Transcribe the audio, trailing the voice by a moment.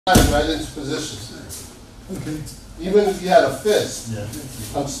right into position. Okay. Even if you had a fist,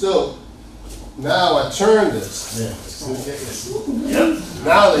 I'm still, now I turn this. Yep.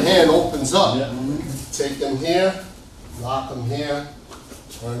 Now the hand opens up. Yep. Take them here, lock them here,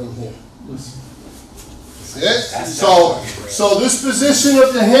 turn them here. See it? So this position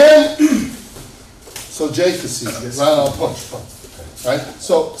of the hand, so Jay can see, right on punch. Right?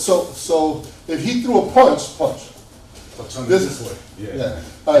 So if he threw a punch. This way. Yeah.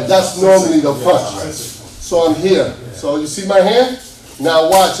 All right, that's normally the punch. So I'm here. So you see my hand? Now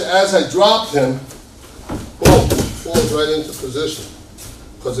watch, as I drop him, boom, falls right into position.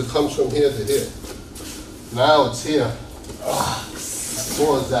 Because it comes from here to here. Now it's here.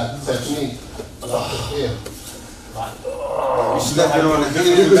 Towards that technique. Here.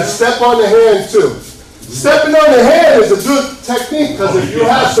 You can step on the hand too. Stepping on the hand is a good technique because if you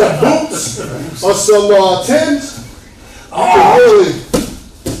have some boots or some tins, you can really.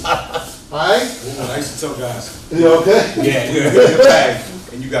 Alright? I used to tell guys. You okay? Yeah, you hit your bag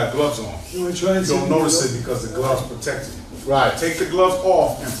and you got gloves on. You don't notice it because the gloves protect you. Right. Take the gloves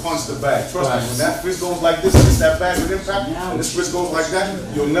off and punch the bag. Trust me, when that fist goes like this, hits that bag with impact, and this fist goes like that,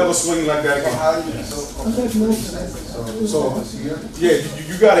 you'll never swing like that again. So yeah,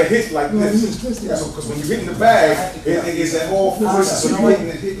 you gotta hit like this. Because when you hit in the bag, it's at all forces. So you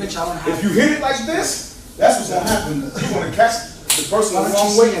if you hit it like this, that's what's gonna happen. You're gonna catch the person the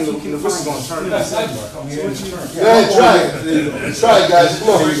wrong way, and the fist is gonna turn. Yeah, try it. Try it, guys. Come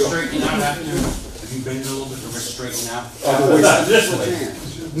on. Straighten out after. If you bend it a little bit, the wrist straighten out. this way.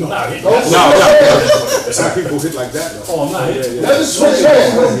 No. Some people hit like that. Oh, I'm not hitting. Let us switch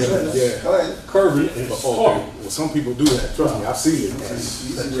hands. Yeah. Curve it. It's hard. Well, some people do that. Trust me, I've seen it.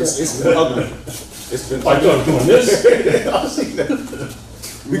 It's been ugly. It's been Like doing this. I've seen that.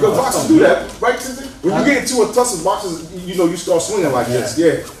 Because boxers do that, right? When you get into a tussle, boxers, you start swinging like this.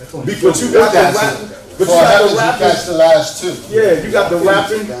 Yeah. But you got the wrapping. But you got the wrapping. Catch the last two. Yeah, you got the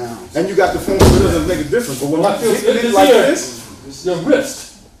wrapping, and you got the foam, so it doesn't make a difference. But when you hit it like this, it's your wrist.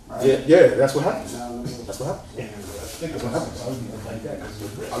 yeah, that's what happens. That's what happens. That's what happens.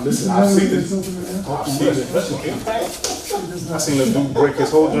 Listen, I've seen this. I've seen a dude break his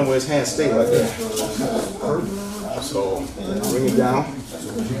whole jump where his hand stayed like that. So bring it down.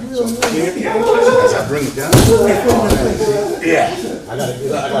 So here, as I bring it down. Yeah.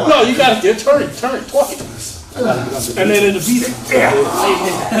 No, you got to turn it twice. And then it'll be there.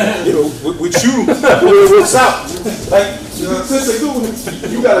 You know, with you, the way it works out, like since they do,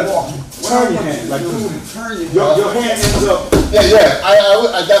 you gotta turn your hand like this. Your hand ends up. Yeah.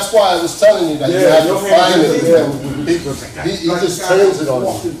 I that's why I was telling you that you have to find it. He just turns it on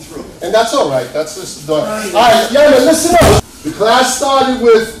you. And that's all right. That's just all right. Yeah, man, listen up. The class started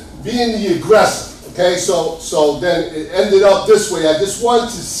with being the aggressor. Okay, so then it ended up this way. I just wanted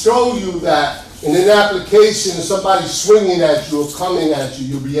to show you that in an application, if somebody's swinging at you or coming at you,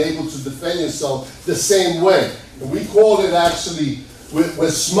 you'll be able to defend yourself the same way. And we called it actually, we're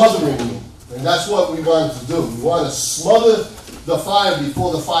smothering you. And that's what we wanted to do. We want to smother the fire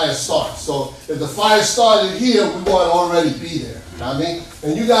before the fire starts. So if the fire started here, we want to already be there. You know what I mean?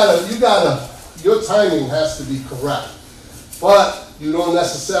 And your timing has to be correct. But you don't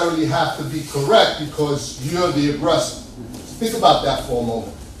necessarily have to be correct because you're the aggressor. Think about that for a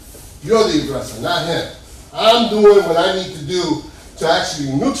moment. You're the aggressor, not him. I'm doing what I need to do to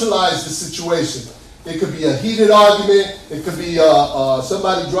actually neutralize the situation. It could be a heated argument. It could be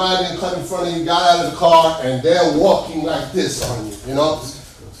somebody driving, cut in front of you, got out of the car, and they're walking like this on you, you know?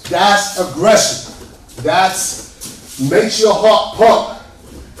 That's aggression. That's makes your heart pump.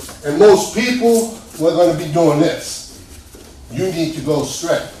 And most people, we're going to be doing this. You need to go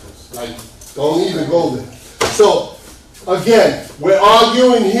straight. Like, don't even go there. So, again, we're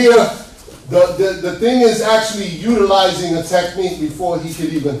arguing here. The thing is actually utilizing a technique before he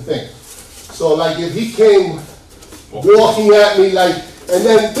could even think. So, like, if he came walking at me like, and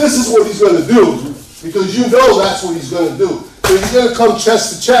then this is what he's going to do, because you know that's what he's going to do. So he's going to come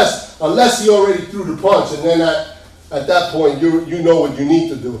chest to chest, unless he already threw the punch, and then at that point, you know what you need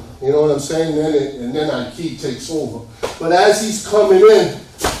to do. You know what I'm saying? And then our key takes over. But as he's coming in,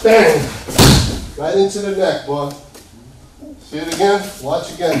 bang, right into the neck, boy. See it again?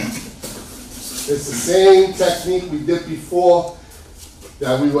 Watch again. It's the same technique we did before,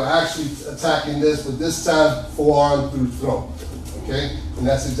 that we were actually attacking this, but this time forearm through throat. Okay? And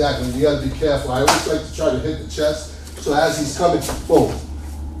that's exactly, you gotta be careful. I always like to try to hit the chest. So as he's coming, boom.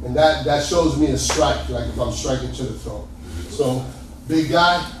 And that shows me a strike, like if I'm striking to the throat. So, big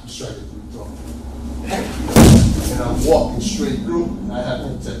guy, I'm striking through the throat. And I'm walking straight through. I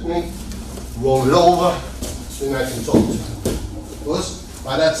have the technique. Roll it over, then I can talk to you. Listen.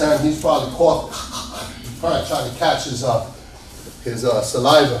 By that time, he's probably coughing, probably trying to catch his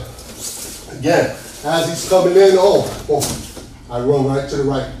saliva. Again, as he's coming in, I run right to the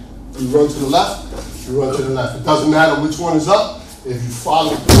right. You run to the left, you run to the left. It doesn't matter which one is up. If you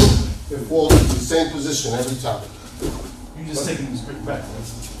follow through, it falls into the same position every time. You just taking him straight back.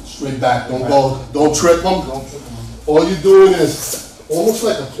 Straight back. Don't trip him. All you're doing is almost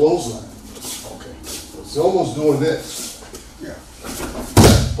like a clothesline. Okay. It's almost doing this. Yeah.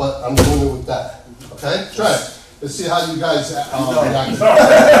 But I'm doing it with that. Okay? Try it. Let's see how you guys react.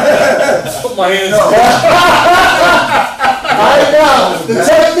 Put my hands Right now, the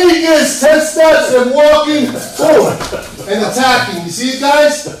technique is 10 steps and walking forward and attacking. You see it,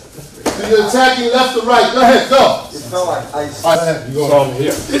 guys? So you're attacking left or right. Go ahead, go. It felt like ice. Go ahead. You go over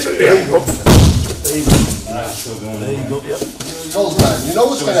here. There you go. There you go. There you go. Yep. You know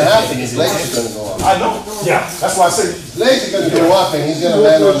what's going to happen? His legs are going to go up. I know. Yeah. That's why I say His legs are going to go up and he's going to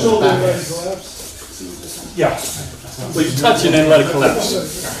land on his back. Yeah. So you touch it and let it collapse.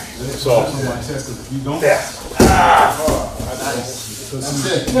 So. you don't. Yeah. That's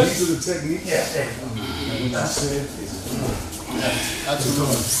it. These are the techniques. Yeah. That's a good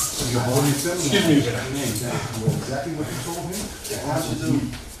one. Excuse me. Exactly what you told him.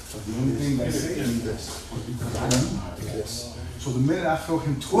 The only thing they say is this. So the minute I felt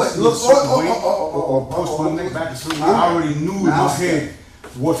him twist or push my neck back, I already knew in my head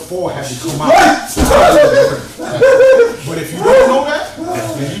what four had to come out. But if you don't know that,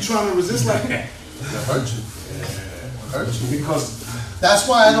 and you trying to resist like that, It'll hurt you. Because that's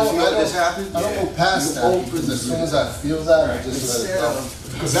why I don't go past that. Because as soon as I feel that, I just let it go.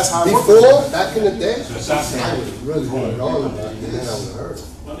 because that's how it works. Before, back in the day, I would really want it on about it, and then I would hurt.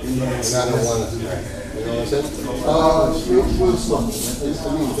 And I don't want to do that. You know what I'm saying? Real slow.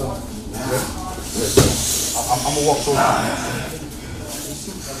 I'm gonna walk so.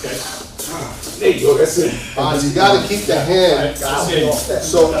 Okay. There you go. That's it. You got to keep the hand.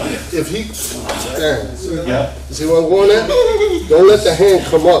 So if he, Yeah. you see where I'm going at? Don't let the hand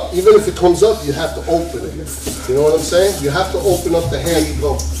come up. Even if it comes up, you have to open it. You know what I'm saying? You have to open up the hand. You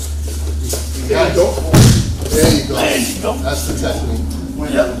go. There you go. There you go. There you go. That's the technique.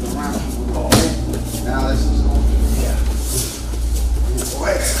 Now this is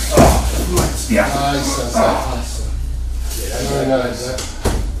Yeah. Nice. Very nice.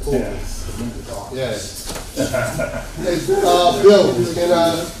 Cool. Yeah. Hey, Bill, can I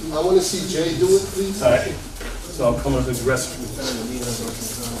want to see Jay do it, please. All right. So I'll come up with the rest.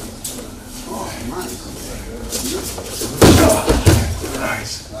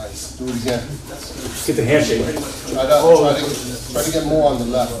 Nice. Nice. Do it again. Get the handshake. Try to get more on the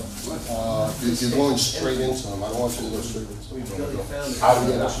left. You're going straight into him. I don't want you to go straight into him.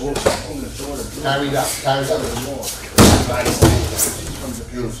 Carry it out. Carry it out. Nice.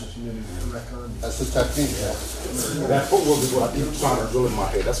 Beautiful. That's the technique. That footwork is what I keep trying to drill in my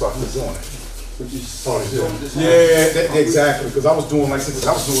head. That's why I keep doing it. Yeah, exactly. Because I was doing like this.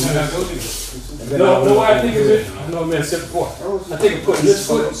 I was doing that. No, I think of it. No, man, I said before. I think of putting this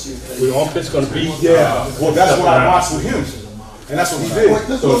foot where your armpit's going to be. Yeah. Well, that's what I watched with him. And that's what he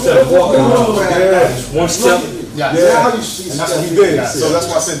did. So instead of walking one step. Yeah. And that's what he did. So that's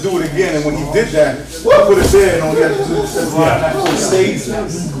why I said do it again. And when he did that, I put it there and all he had to do was stayed.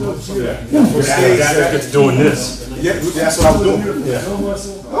 It's doing this. Yeah, that's what I was doing. Yeah.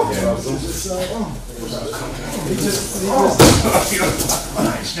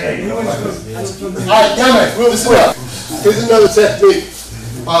 Alright, damn it, real quick. Here's another technique.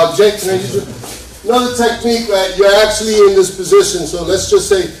 Jake, can I use it? Another technique that you're actually in this position. So let's just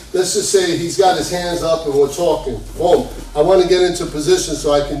say he's got his hands up and we're talking. Boom. I want to get into position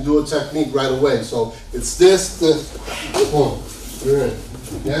so I can do a technique right away. So it's this, boom. You're in.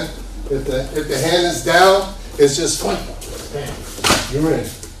 Yeah? If the hand is down, it's just bam. You're in.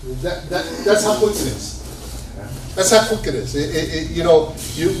 That's how quick it is. That's how quick it is.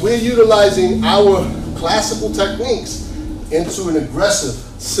 We're utilizing our classical techniques into an aggressive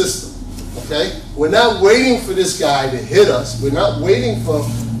system. Okay? We're not waiting for this guy to hit us. We're not waiting for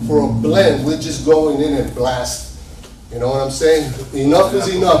a blend. We're just going in and blasting. You know what I'm saying? Enough is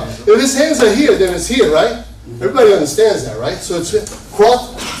enough. If his hands are here, then it's here, right? Everybody understands that, right? So it's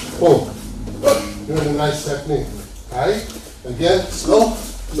cross, boom. Doing a nice technique. Alright? Again, slow.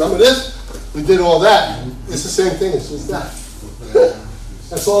 Remember this? We did all that. It's the same thing, it's just that.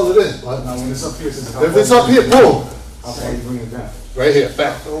 That's all it is. But Now when it's up here, if it's up here, boom. how far you bring it down? Right here,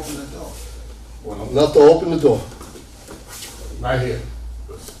 back. Enough to open the door. Right here.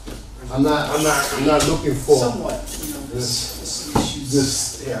 I'm not looking for somewhat, this issues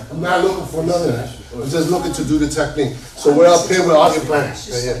This, I'm not looking for none of that. I'm just looking to do the technique. So we're up here with occupying.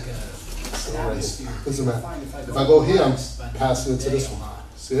 Listen, man. If I go here, I'm passing it to this one.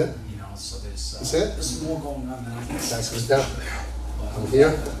 See it? You see it? Pass it down. I'm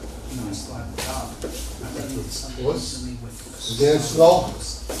here. Again, slow.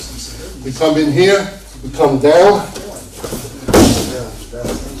 We come in here. We come down.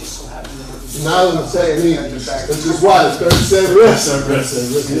 Now the technique, which is what? Third set wrist.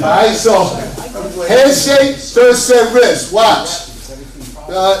 Alright, so handshake, third set wrist. Watch.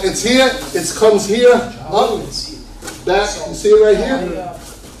 It's here, it comes here, up, back. You see it right here?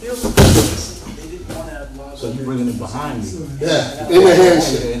 So you're bringing it behind me. Yeah, in the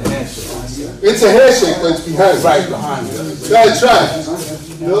handshake. It's a handshake, but it's behind. Right behind you. Try it.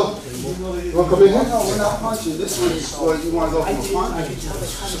 Bill? You want to come in here? No, we're not punching. This one is what you want to go from a punch.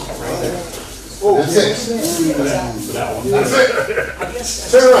 Oh, that's it. That's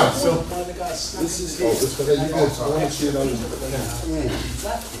it. Turn around. So, This is oh, this one, you good. I want to see it on the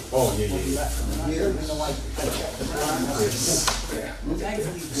Oh, yeah.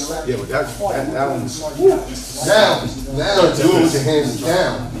 Yeah, but that one's down. Now do it with your hands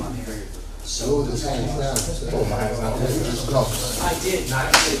down. Do it with his hands down. Oh, my hands down. Just go.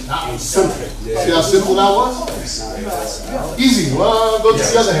 Simple. See how simple that was? Easy. Well, go to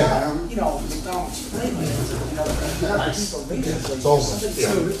the other hand. It's over.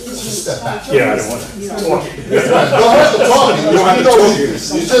 Just step back. Yeah, I don't want to talk. Don't have to talk. You don't have to talk. You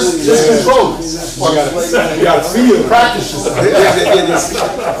just control it. You gotta feel it. Practice yourself.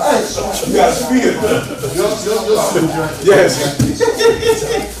 You gotta feel it. Yes.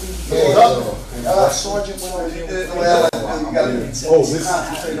 Hands up. Sergeant went over here. Oh, this.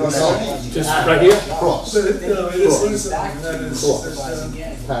 Just right here? Cross.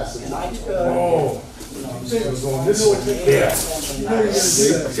 Pass it. Oh. Yeah.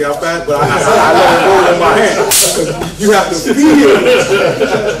 See how fast? But I let it go in my hand. You have to feel it.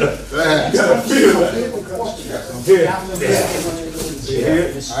 Go ahead. You gotta feel it. Here. Here.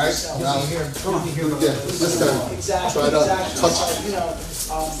 All right. Now here. Yeah. This time. Try to touch it.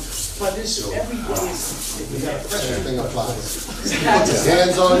 But this every day is Same thing applies. Put your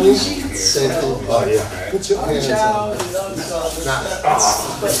hands on you. Same thing applies. Put your hands on you.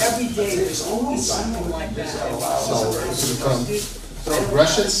 but every day there's always something like that. So it's become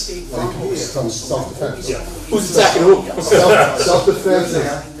aggression, or it becomes self-defense. Who's attacking who? Self-defense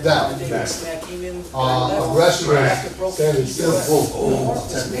is down. Aggression is standing still. Boom.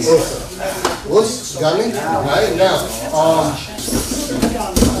 Whoops, got me? Right now.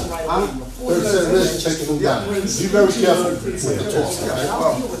 Third set wrist, taking them down. Be very careful with the talk, right?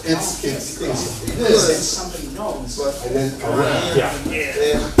 It's this, and then around. Yeah.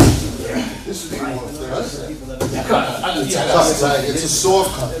 This is the one. It's a soft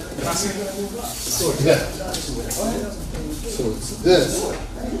cut. Yeah. So it's this,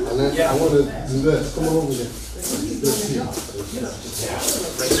 and then I want to do this. Come on over there. This here.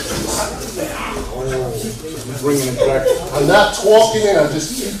 bringing it back. I'm not talking it, I'm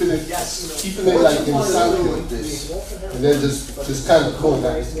just keeping it like in sound like this. And then just kind of pull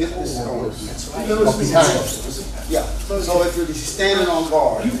back. Get this going. Up behind. Yeah. So if you're standing on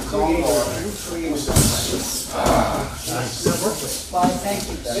guard, it's on guard.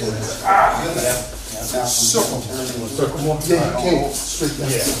 Circle. Yeah, you can't straight down.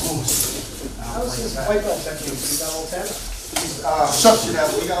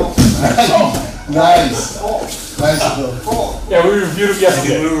 Nice. Nice. Yeah, we reviewed him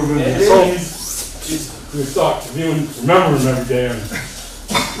yesterday. So we start reviewing, remember him every day. And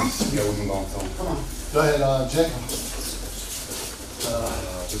Yeah, we can go on. Come on. Go ahead, Jake.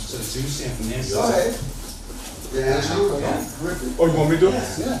 Just to juice and from the Go inside. ahead. Oh, you want me to do it?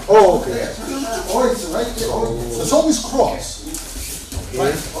 Yeah. Oh, okay. Or it's right there. It's always cross.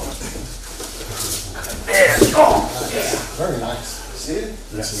 Right? Very nice. See it?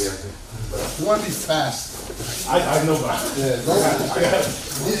 You want to be fast. I know about it.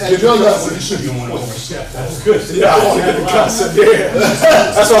 Yeah, and you're not what you should be doing. That's good. Yeah, I had the concept there.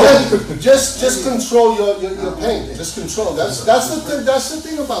 That's all. Just control your pain. Just control. That's the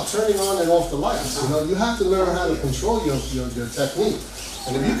thing about turning on and off the lights. You know, you have to learn how to control your technique.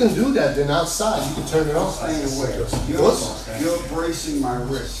 And if you can do that, then outside you can turn it off. You're bracing my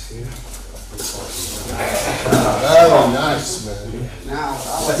wrist. Very nice, man. Now,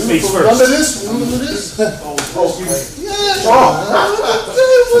 Face first. Remember this? Remember this? Yeah.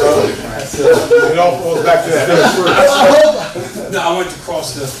 It all falls back to that. No, I went to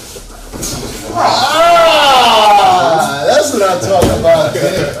cross the. That's what I'm talking about.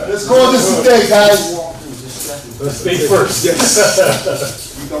 Let's call this a day, guys. Let's stay first.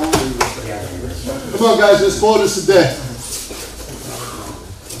 Yes. Come on, guys, let's go this today.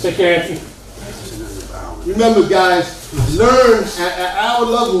 Take care, Anthony. Remember, guys, learn at our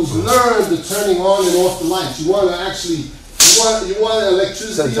levels. Learn the turning on and off the lights. You want to actually, you want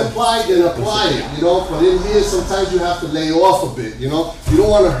electricity applied, then apply it. You know, but in here, sometimes you have to lay off a bit. You know, you don't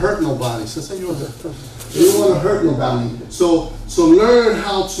want to hurt nobody. You don't want to hurt nobody. So learn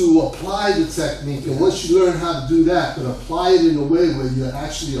how to apply the technique, and once you learn how to do that, then apply it in a way where you're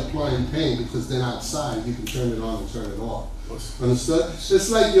actually applying pain, because then outside you can turn it on and turn it off. Understood? It's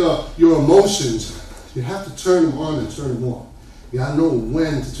like your emotions. You have to turn them on and turn them off. You gotta know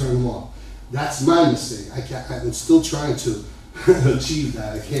when to turn them off. That's my mistake. I'm still trying to achieve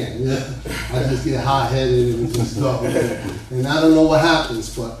that. I can't. Yeah. I just get hot-headed and just stuff, and I don't know what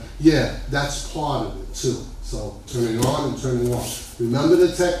happens. But yeah, that's part of it too. So turn it on and turn it off. Remember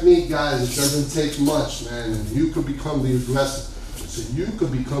the technique, guys. It doesn't take much, man. And you could become the aggressor. So you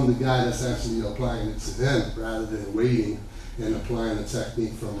could become the guy that's actually applying it to them rather than waiting and applying a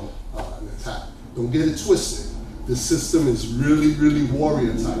technique from an attack. Don't get it twisted. The system is really, really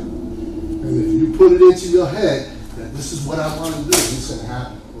warrior type. And if you put it into your head that this is what I want to do, it's going to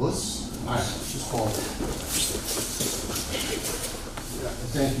happen. All right, just call it.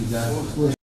 Thank you, guys.